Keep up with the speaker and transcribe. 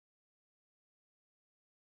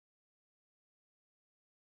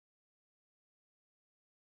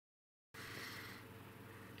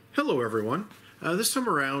Hello everyone. This time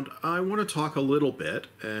around I want to talk a little bit,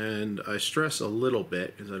 and I stress a little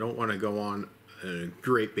bit because I don't want to go on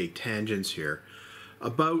great big tangents here,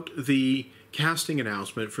 about the casting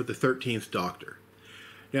announcement for the 13th Doctor.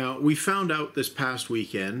 Now, we found out this past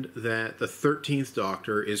weekend that the 13th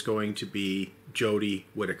Doctor is going to be Jodie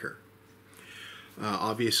Whittaker.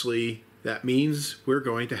 Obviously, that means we're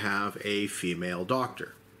going to have a female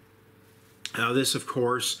Doctor. Now, this, of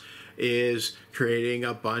course, is creating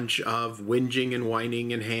a bunch of whinging and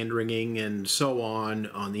whining and hand-wringing and so on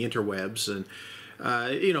the interwebs. And,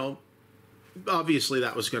 obviously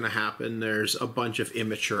that was going to happen. There's a bunch of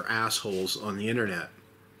immature assholes on the internet.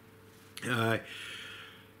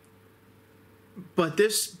 But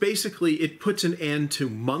this basically, it puts an end to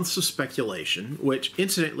months of speculation, which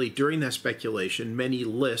incidentally, during that speculation, many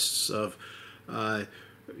lists of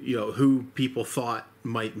who people thought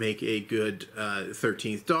might make a good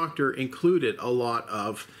 13th Doctor included a lot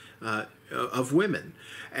of women.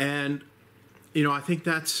 And I think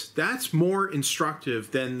that's more instructive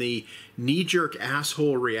than the knee-jerk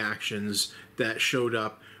asshole reactions that showed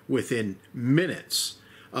up within minutes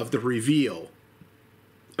of the reveal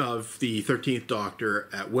of the 13th Doctor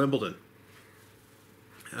at Wimbledon.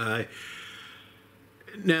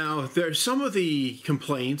 Now, some of the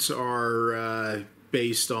complaints are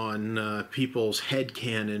based on people's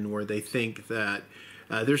headcanon, where they think that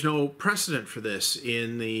there's no precedent for this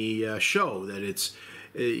in the show, that it's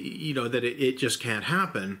that it just can't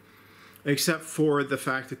happen, except for the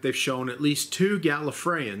fact that they've shown at least 2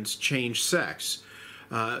 Gallifreyans change sex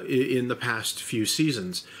in the past few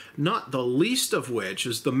seasons, not the least of which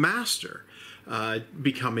is the Master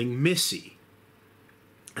becoming Missy.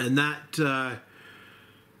 And that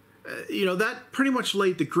that pretty much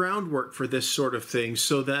laid the groundwork for this sort of thing,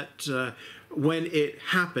 so that when it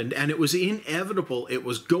happened, and it was inevitable, it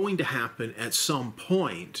was going to happen at some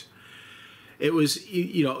point, it was,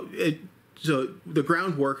 so the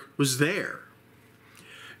groundwork was there.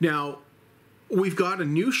 Now, we've got a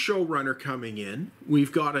new showrunner coming in.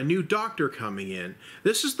 We've got a new Doctor coming in.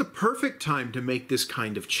 This is the perfect time to make this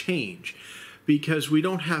kind of change, because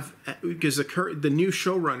the new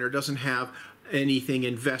showrunner doesn't have anything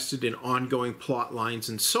invested in ongoing plot lines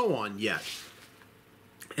and so on yet.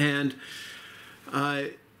 And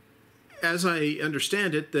as I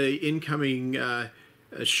understand it, the incoming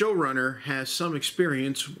showrunner has some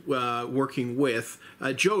experience working with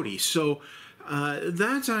Jodie. So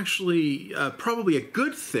that's actually probably a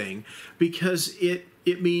good thing, because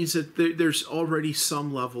it means that there's already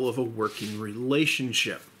some level of a working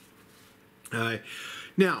relationship.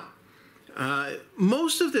 Now,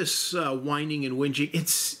 most of this whining and whinging,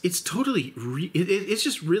 it's totally, it's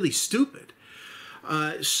just really stupid.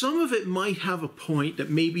 Some of it might have a point, that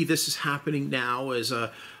maybe this is happening now as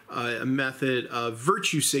a method of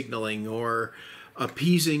virtue signaling or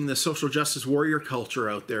appeasing the social justice warrior culture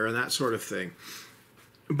out there and that sort of thing.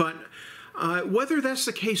 But whether that's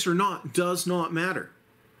the case or not does not matter.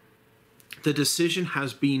 The decision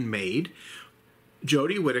has been made.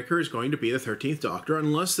 Jodie Whittaker is going to be the 13th Doctor,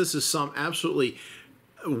 unless this is some absolutely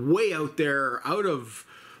way out there, out of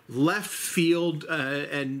left field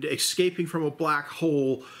and escaping from a black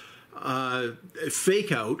hole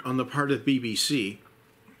fake out on the part of the BBC.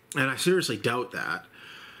 And I seriously doubt that.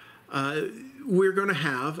 We're going to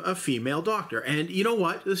have a female Doctor. And you know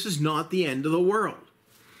what? This is not the end of the world.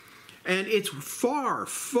 And it's far,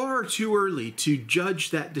 far too early to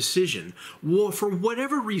judge that decision, for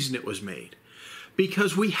whatever reason it was made,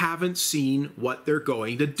 because we haven't seen what they're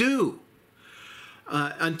going to do.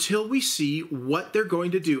 Until we see what they're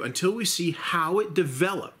going to do, until we see how it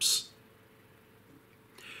develops,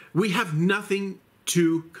 we have nothing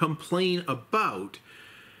to complain about,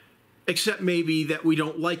 except maybe that we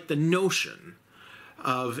don't like the notion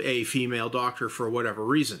of a female Doctor for whatever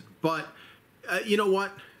reason. But you know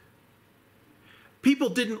what? People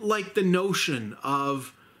didn't like the notion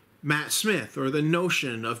of Matt Smith or the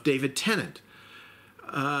notion of David Tennant,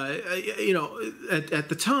 at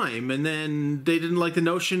the time, and then they didn't like the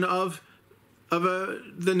notion of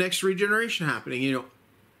the next regeneration happening.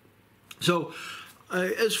 So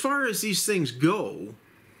as far as these things go,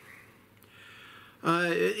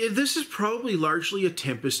 this is probably largely a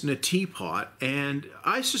tempest in a teapot, and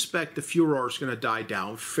I suspect the furor is going to die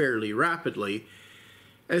down fairly rapidly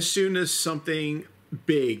as soon as something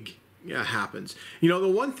big happens. The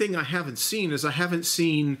one thing I haven't seen is I haven't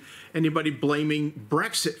seen anybody blaming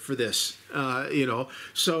Brexit for this.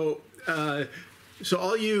 So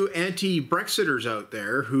all you anti-Brexiters out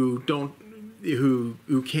there who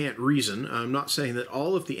can't reason. I'm not saying that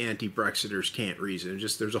all of the anti-Brexiters can't reason.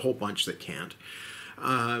 Just there's a whole bunch that can't.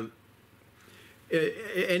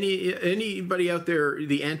 anybody out there,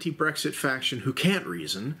 the anti-Brexit faction who can't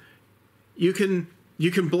reason, you can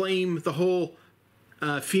blame the whole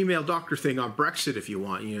female doctor thing on Brexit if you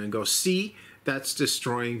want, and go, see, that's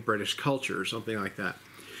destroying British culture or something like that.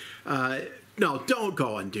 No, don't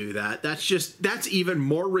go and do that. That's even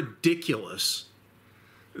more ridiculous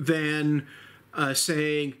than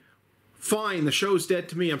saying, fine, the show's dead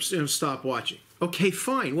to me, I'm just going to stop watching. Okay,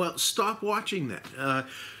 fine. Well, stop watching then.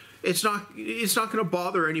 It's not going to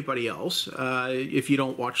bother anybody else if you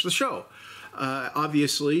don't watch the show.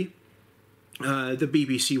 Obviously, the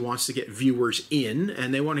BBC wants to get viewers in,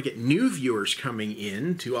 and they want to get new viewers coming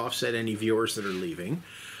in to offset any viewers that are leaving.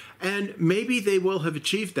 And maybe they will have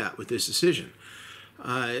achieved that with this decision.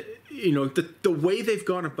 The way they've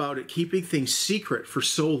gone about it, keeping things secret for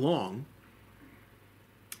so long,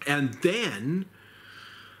 and then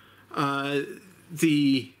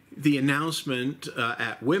the announcement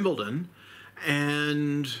at Wimbledon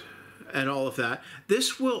and all of that,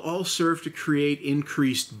 this will all serve to create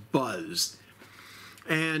increased buzz.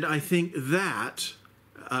 And I think that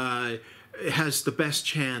has the best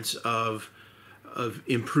chance of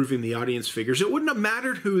improving the audience figures. It wouldn't have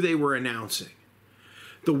mattered who they were announcing.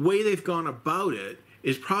 The way they've gone about it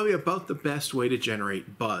is probably about the best way to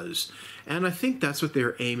generate buzz. And I think that's what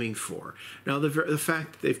they're aiming for. Now, the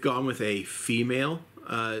fact that they've gone with a female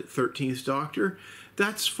 13th Doctor,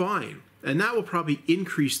 that's fine. And that will probably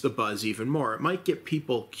increase the buzz even more. It might get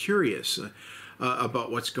people curious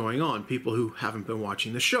about what's going on, people who haven't been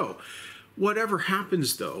watching the show. Whatever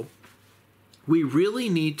happens, though, we really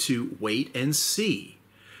need to wait and see.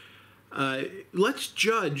 Let's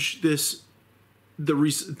judge this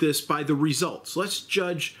by the results. Let's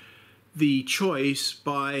judge the choice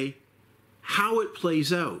by how it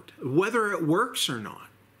plays out, whether it works or not.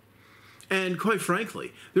 And quite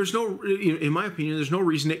frankly, there's no, in my opinion, there's no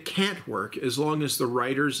reason it can't work as long as the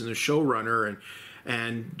writers and the showrunner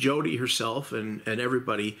and Jodie herself and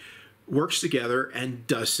everybody works together and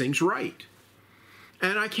does things right.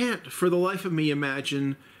 And I can't, for the life of me,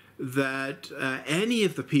 imagine that any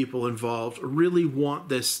of the people involved really want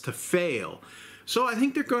this to fail. So I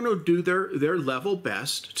think they're going to do their level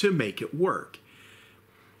best to make it work.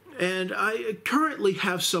 And I currently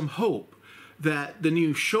have some hope that the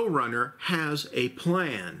new showrunner has a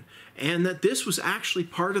plan, and that this was actually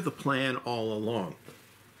part of the plan all along.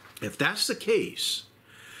 If that's the case,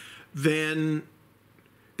 then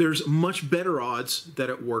there's much better odds that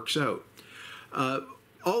it works out.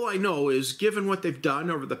 All I know is, given what they've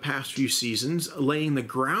done over the past few seasons, laying the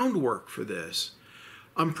groundwork for this,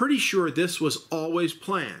 I'm pretty sure this was always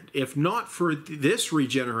planned. If not for this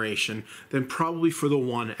regeneration, then probably for the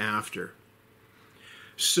one after.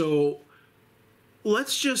 So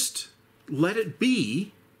let's just let it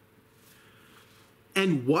be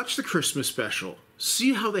and watch the Christmas special.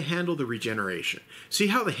 See how they handle the regeneration. See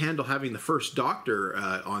how they handle having the first Doctor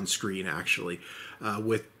on screen, actually,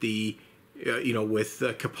 with the, with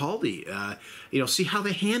Capaldi. See how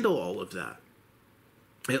they handle all of that.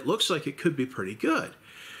 It looks like it could be pretty good.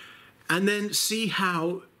 And then see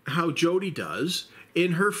how Jodie does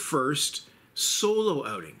in her first solo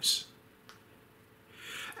outings.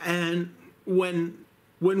 And when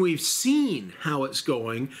we've seen how it's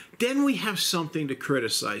going, then we have something to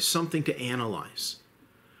criticize, something to analyze.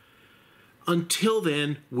 Until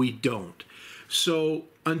then, we don't. So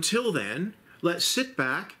until then, let's sit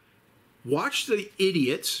back, watch the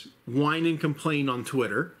idiots whine and complain on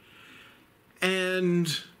Twitter,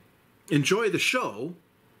 and enjoy the show,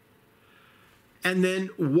 and then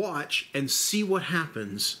watch and see what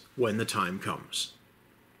happens when the time comes.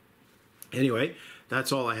 Anyway,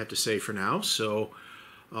 that's all I have to say for now, so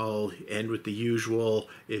I'll end with the usual,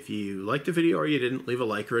 if you liked the video or you didn't, leave a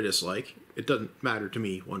like or a dislike. It doesn't matter to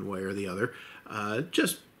me one way or the other.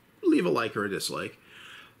 Just leave a like or a dislike.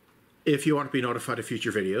 If you want to be notified of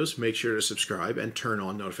future videos, make sure to subscribe and turn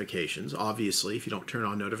on notifications. Obviously, if you don't turn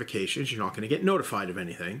on notifications, you're not going to get notified of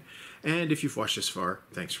anything. And if you've watched this far,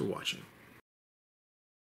 thanks for watching.